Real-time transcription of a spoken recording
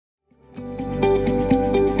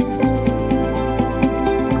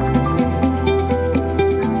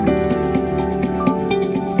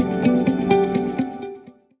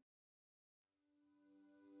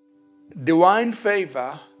Divine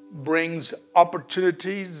favor brings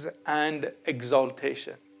opportunities and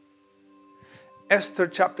exaltation. Esther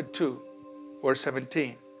chapter 2, verse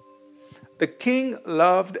 17. The king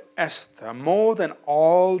loved Esther more than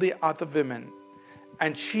all the other women,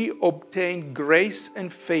 and she obtained grace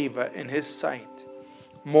and favor in his sight,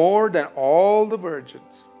 more than all the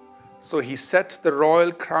virgins. So he set the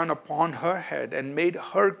royal crown upon her head and made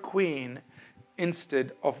her queen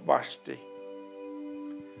instead of Vashti.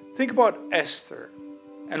 Think about Esther,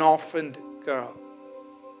 an orphaned girl,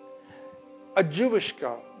 a Jewish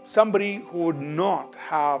girl, somebody who would not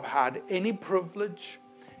have had any privilege,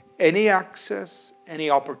 any access, any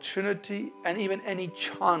opportunity, and even any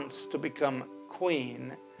chance to become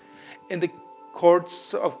queen in the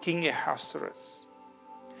courts of King Ahasuerus.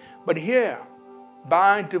 But here,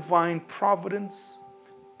 by divine providence,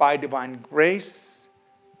 by divine grace,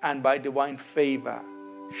 and by divine favor,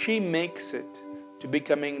 she makes it to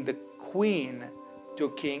becoming the queen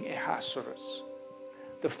to King Ahasuerus.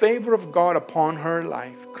 The favor of God upon her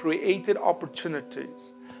life created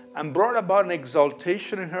opportunities and brought about an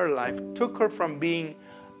exaltation in her life, took her from being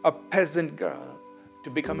a peasant girl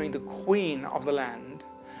to becoming the queen of the land,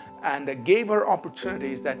 and gave her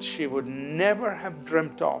opportunities that she would never have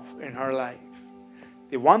dreamt of in her life.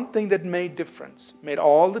 The one thing that made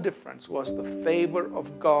all the difference, was the favor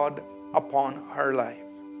of God upon her life.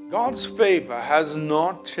 God's favor has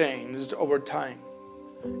not changed over time.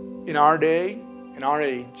 In our day, in our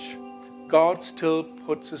age, God still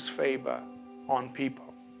puts His favor on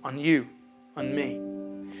people, on you, on me.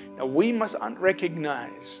 Now we must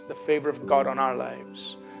recognize the favor of God on our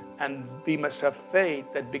lives, and we must have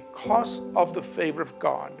faith that because of the favor of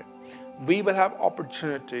God, we will have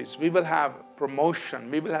opportunities, we will have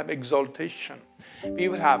promotion, we will have exaltation, we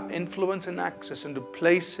will have influence and access into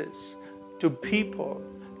places, to people,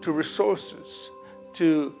 to resources,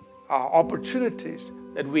 to opportunities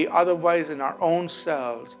that we otherwise in our own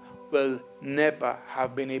selves will never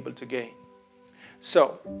have been able to gain.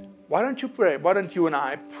 So, why don't you pray? Why don't you and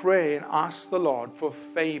I pray and ask the Lord for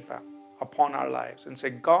favor upon our lives and say,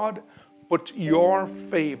 God, put your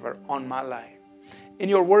favor on my life. In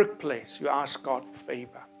your workplace, you ask God for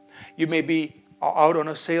favor. You may be out on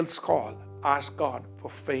a sales call, ask God for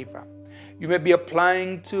favor. You may be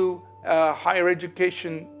applying to higher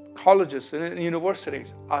education colleges and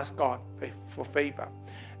universities, ask God for favor.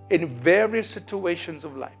 In various situations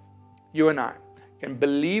of life, you and I can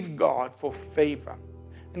believe God for favor.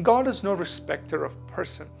 And God is no respecter of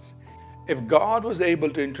persons. If God was able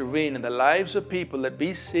to intervene in the lives of people that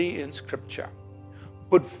we see in Scripture,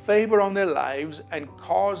 put favor on their lives and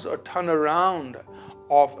cause a turnaround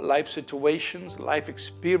of life situations, life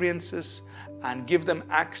experiences, and give them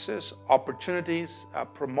access, opportunities,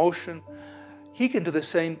 promotion, He can do the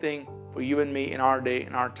same thing for you and me in our day,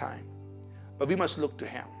 in our time. But we must look to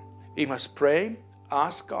Him. We must pray,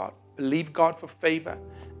 ask God, believe God for favor,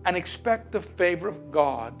 and expect the favor of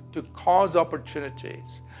God to cause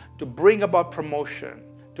opportunities, to bring about promotion,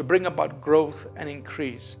 to bring about growth and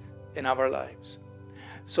increase in our lives.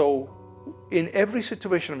 So, in every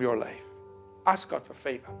situation of your life, ask God for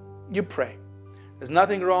favor. You pray. There's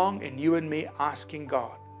nothing wrong in you and me asking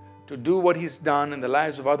God to do what He's done in the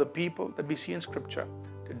lives of other people that we see in Scripture,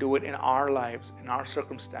 to do it in our lives, in our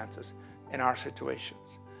circumstances, in our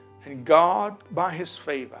situations. And God, by His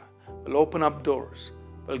favor, will open up doors,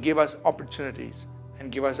 will give us opportunities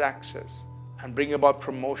and give us access and bring about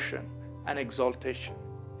promotion and exaltation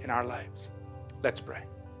in our lives. Let's pray.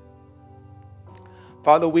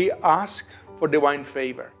 Father, we ask for divine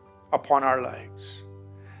favor upon our lives,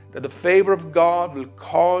 that the favor of God will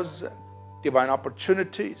cause divine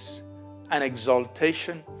opportunities and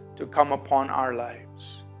exaltation to come upon our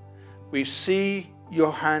lives. We see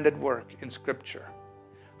your hand at work in Scripture,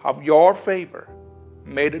 how your favor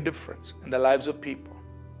made a difference in the lives of people.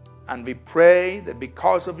 And we pray that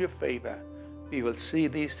because of your favor, we will see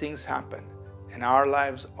these things happen in our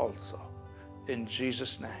lives also. In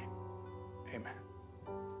Jesus' name, amen.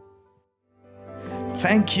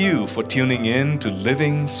 Thank you for tuning in to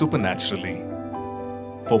Living Supernaturally.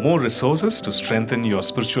 For more resources to strengthen your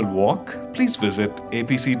spiritual walk, please visit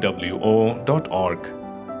apcwo.org.